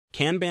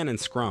Kanban and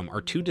Scrum are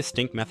two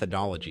distinct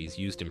methodologies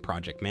used in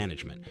project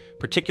management,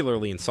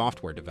 particularly in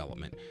software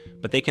development,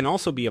 but they can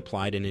also be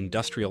applied in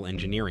industrial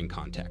engineering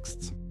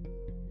contexts.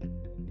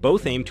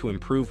 Both aim to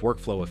improve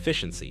workflow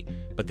efficiency,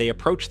 but they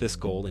approach this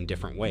goal in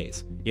different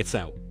ways. It's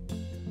out.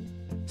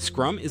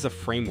 Scrum is a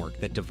framework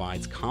that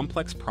divides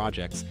complex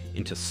projects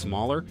into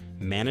smaller,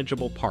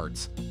 manageable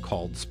parts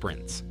called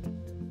sprints.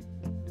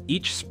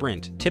 Each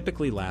sprint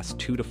typically lasts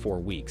 2 to 4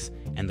 weeks,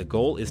 and the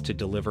goal is to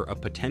deliver a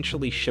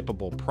potentially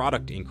shippable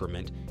product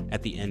increment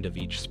at the end of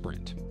each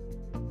sprint.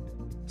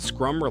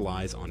 Scrum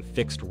relies on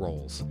fixed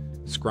roles: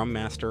 Scrum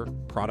Master,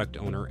 Product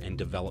Owner, and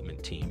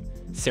Development Team;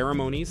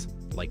 ceremonies,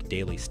 like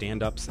daily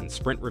stand-ups and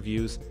sprint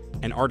reviews;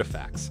 and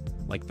artifacts,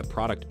 like the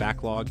product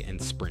backlog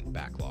and sprint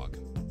backlog.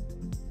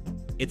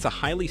 It's a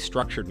highly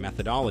structured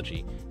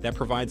methodology that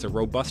provides a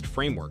robust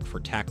framework for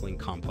tackling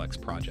complex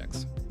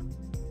projects.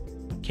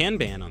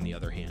 Kanban, on the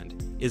other hand,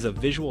 is a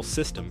visual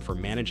system for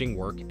managing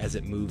work as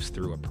it moves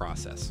through a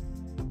process.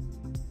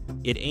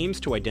 It aims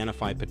to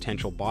identify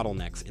potential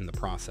bottlenecks in the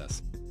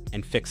process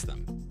and fix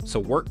them, so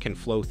work can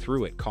flow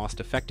through it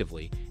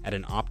cost-effectively at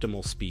an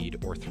optimal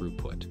speed or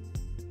throughput.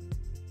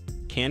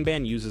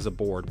 Kanban uses a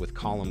board with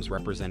columns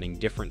representing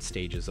different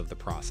stages of the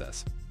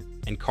process,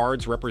 and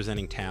cards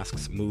representing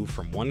tasks move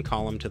from one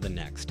column to the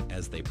next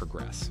as they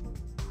progress.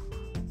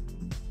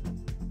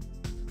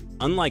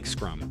 Unlike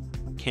Scrum,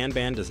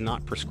 Kanban does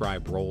not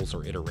prescribe roles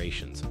or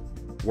iterations.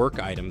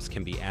 Work items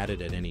can be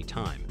added at any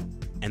time,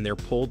 and they're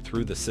pulled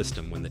through the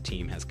system when the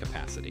team has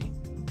capacity.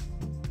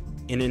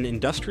 In an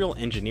industrial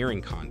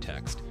engineering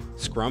context,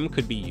 Scrum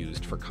could be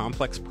used for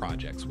complex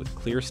projects with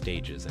clear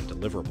stages and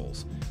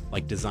deliverables,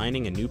 like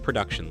designing a new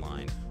production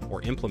line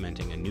or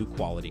implementing a new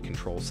quality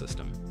control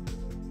system.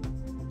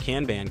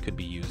 Kanban could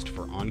be used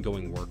for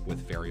ongoing work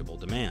with variable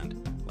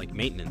demand, like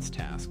maintenance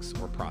tasks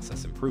or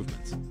process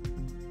improvements.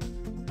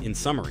 In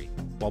summary,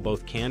 while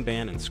both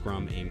Kanban and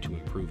Scrum aim to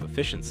improve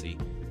efficiency,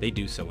 they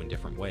do so in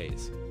different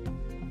ways.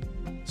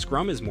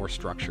 Scrum is more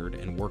structured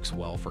and works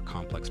well for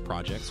complex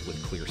projects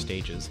with clear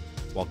stages,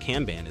 while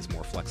Kanban is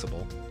more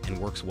flexible and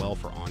works well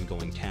for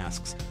ongoing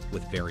tasks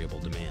with variable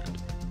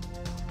demand.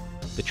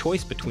 The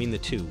choice between the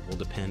two will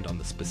depend on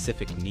the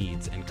specific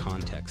needs and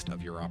context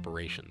of your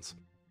operations.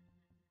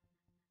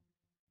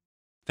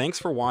 Thanks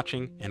for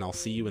watching, and I'll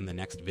see you in the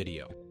next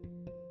video.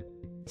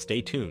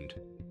 Stay tuned.